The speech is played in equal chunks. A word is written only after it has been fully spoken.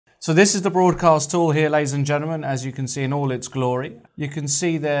So this is the broadcast tool here, ladies and gentlemen, as you can see in all its glory. You can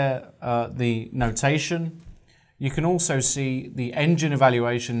see there the notation. You can also see the engine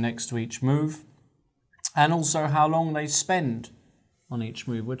evaluation next to each move, and also how long they spend on each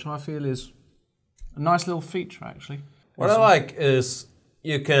move, which I feel is a nice little feature, actually. What I like is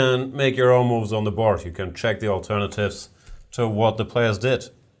you can make your own moves on the board. You can check the alternatives to what the players did.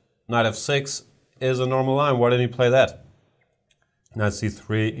 Knight f6 is a normal line. Why didn't he play that? Knight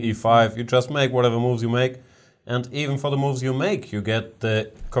c3, e5. You just make whatever moves you make. And even for the moves you make, you get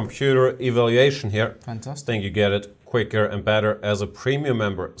the computer evaluation here. Fantastic. I think you get it quicker and better as a premium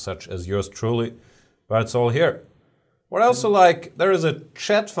member, such as yours truly. But it's all here. What I also like, there is a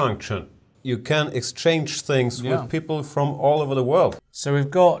chat function. You can exchange things with people from all over the world. So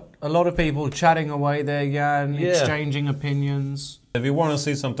we've got a lot of people chatting away there, Jan, exchanging opinions. If you want to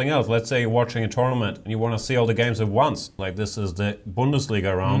see something else, let's say you're watching a tournament and you want to see all the games at once, like this is the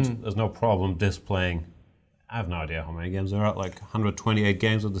Bundesliga round, there's no problem displaying. I have no idea how many games there are, like 128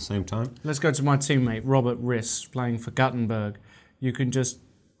 games at the same time. Let's go to my teammate, Robert Riss, playing for Guttenberg. You can just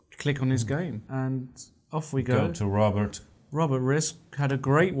click on his game and off we go. Go to Robert. Robert Riss had a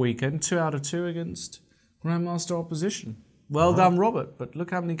great weekend, 2 out of 2 against Grandmaster opposition. Well done, Robert, but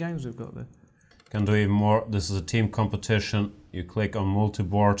look how many games we've got there. Can do even more. This is a team competition. You click on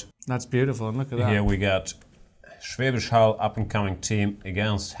multi-board. That's beautiful, and look at that. Here we got Schwäbisch Hall, up-and-coming team,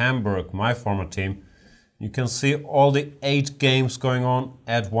 against Hamburg, my former team. You can see all the 8 games going on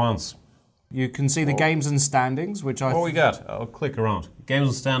at once. You can see the games and standings, which I... What we got? I'll click around. Games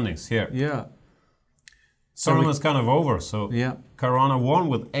and standings, here. Yeah. Tournament's kind of over, so Carana won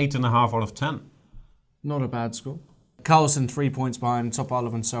with 8.5 out of 10. Not a bad score. Carlsen 3 points behind, top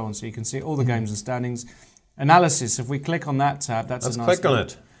Olive and so on, so you can see all the games and standings. Analysis, if we click on that tab, that's Let's a nice click on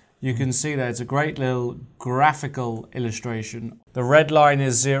it. You can see that it's a great little graphical illustration. The red line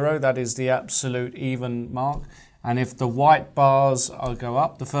is 0, that is the absolute even mark. And if the white bars go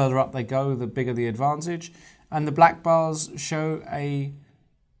up, the further up they go, the bigger the advantage. And the black bars show a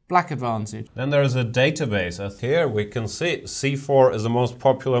black advantage. Then there is a database. As here we can see c4 is the most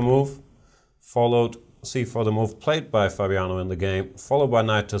popular move, followed c4, the move played by Fabiano in the game, followed by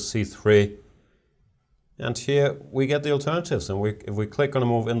knight to c3. And here we get the alternatives. And if we click on a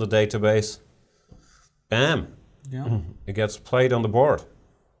move in the database, bam, it gets played on the board.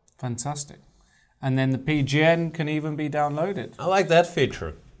 Fantastic. And then the PGN can even be downloaded. I like that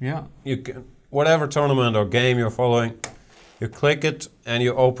feature. Yeah. You can, whatever tournament or game you're following, you click it and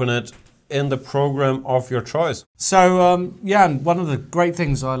you open it in the program of your choice. So, Jan, one of the great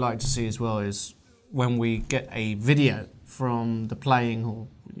things I like to see as well is when we get a video from the playing hall.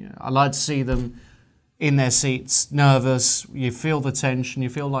 I like to see them in their seats, nervous. You feel the tension. You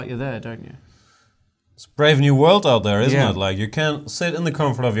feel like you're there, don't you? It's a brave new world out there, isn't it? Like, you can sit in the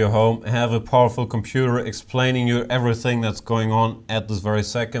comfort of your home, have a powerful computer explaining you everything that's going on at this very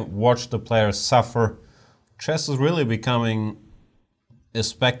second, watch the players suffer. Chess is really becoming a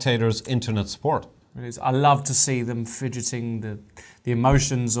spectator's internet sport. It is. I love to see them fidgeting, the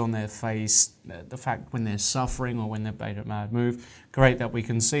emotions on their face, the fact when they're suffering or when they're made a mad move. Great that we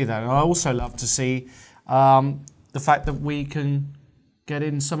can see that. And I also love to see the fact that we can get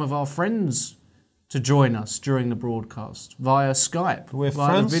in some of our friends to join us during the broadcast via Skype,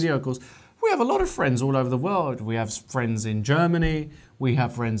 via video calls. We have a lot of friends all over the world. We have friends in Germany, we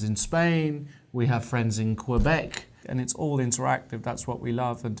have friends in Spain, we have friends in Quebec, and it's all interactive. That's what we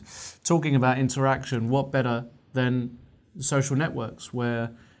love. And talking about interaction, what better than social networks,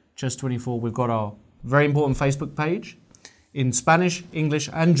 where Chess24, we've got our very important Facebook page in Spanish, English,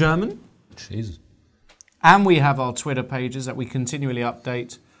 and German. Jesus. And we have our Twitter pages that we continually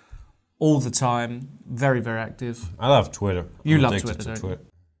update all the time. Very, very active. I love Twitter. You love Twitter, don't you?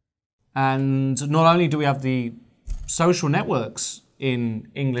 And not only do we have the social networks in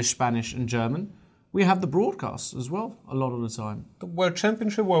English, Spanish, and German, we have the broadcasts as well a lot of the time. The World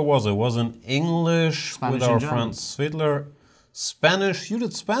Championship, where was it? Was in English Spanish with our friend Svidler. Spanish, you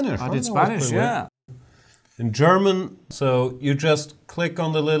did Spanish. I did Spanish, yeah. In German, so you just click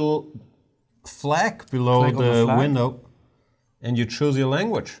on the little flag below the window and you choose your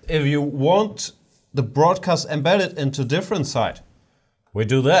language. If you want the broadcast embedded into different site, we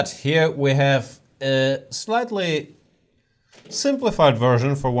do that. Here we have a slightly simplified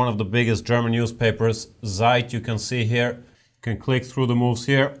version for one of the biggest German newspapers, Zeit. You can see here, you can click through the moves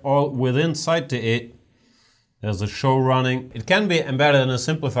here, all within Zeit.de. There's a show running. It can be embedded in a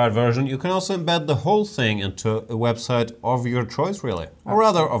simplified version. You can also embed the whole thing into a website of your choice, really. Or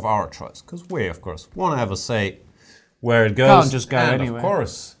rather, of our choice. Because we, of course, want to have a say where it goes. Can't just go anywhere. Of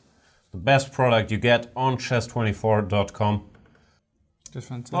course, the best product you get on chess24.com. Just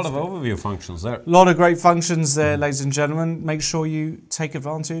fantastic. A lot of overview functions there. A lot of great functions there, ladies and gentlemen. Make sure you take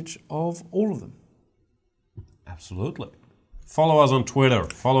advantage of all of them. Absolutely. Follow us on Twitter.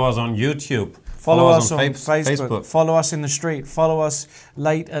 Follow us on YouTube. Follow us on Facebook. Follow us in the street. Follow us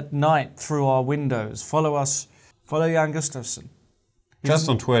late at night through our windows. Follow Jan Gustafsson. Just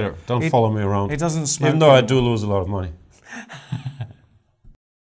on Twitter. Don't follow me around. It doesn't smoke. Even though I do lose a lot of money.